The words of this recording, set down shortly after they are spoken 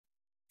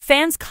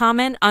Fans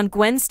comment on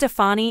Gwen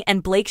Stefani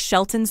and Blake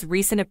Shelton's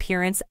recent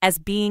appearance as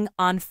being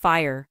on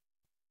fire.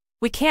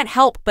 We can't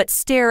help but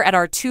stare at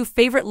our two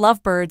favorite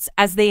lovebirds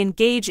as they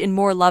engage in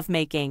more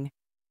lovemaking.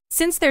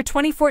 Since their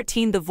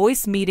 2014 The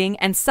Voice meeting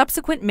and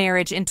subsequent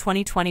marriage in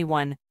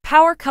 2021,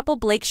 power couple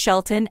Blake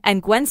Shelton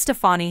and Gwen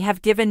Stefani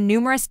have given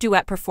numerous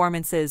duet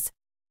performances.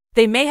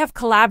 They may have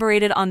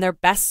collaborated on their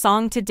best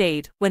song to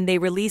date when they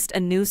released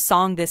a new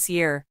song this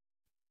year.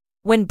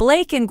 When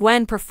Blake and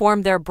Gwen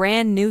performed their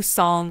brand new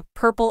song,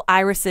 Purple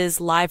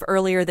Irises, live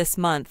earlier this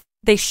month,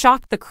 they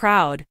shocked the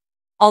crowd.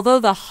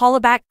 Although the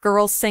Hollaback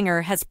Girls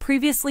singer has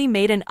previously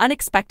made an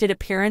unexpected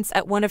appearance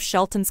at one of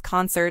Shelton's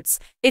concerts,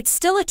 it's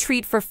still a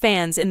treat for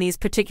fans in these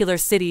particular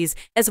cities,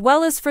 as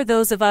well as for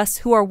those of us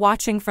who are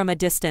watching from a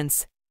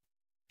distance.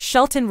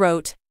 Shelton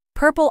wrote,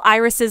 "Purple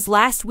Irises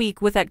last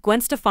week with at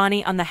Gwen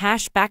Stefani on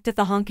the Back to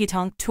the Honky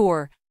Tonk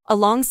tour,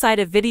 alongside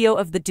a video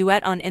of the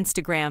duet on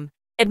Instagram.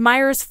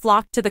 Admirers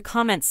flocked to the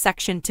comments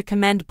section to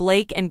commend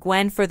Blake and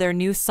Gwen for their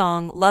new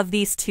song, Love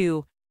These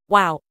Two.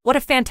 Wow, what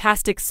a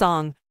fantastic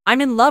song.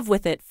 I'm in love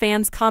with it,"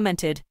 fans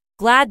commented.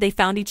 Glad they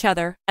found each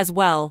other, as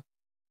well.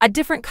 A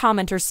different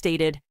commenter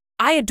stated,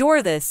 "I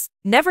adore this.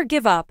 Never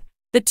give up.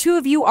 The two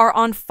of you are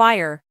on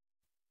fire."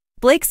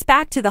 Blake's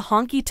Back to the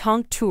Honky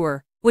Tonk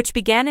tour, which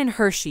began in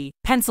Hershey,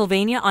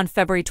 Pennsylvania on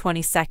February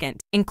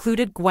 22nd,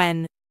 included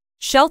Gwen.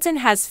 Shelton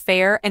has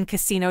fair and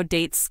casino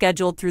dates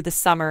scheduled through the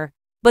summer,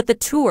 but the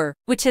tour,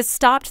 which has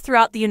stopped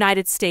throughout the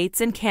United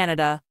States and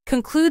Canada,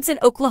 concludes in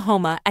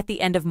Oklahoma at the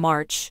end of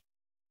March.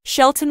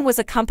 Shelton was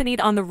accompanied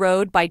on the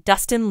road by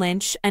Dustin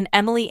Lynch and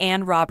Emily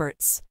Ann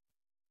Roberts.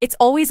 It's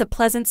always a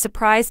pleasant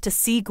surprise to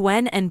see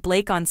Gwen and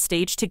Blake on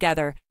stage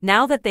together,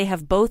 now that they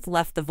have both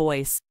left The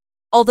Voice.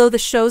 Although the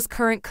show's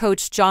current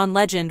coach John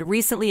Legend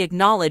recently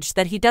acknowledged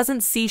that he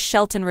doesn't see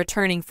Shelton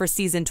returning for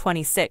season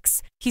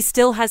 26, he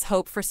still has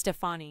hope for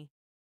Stefani.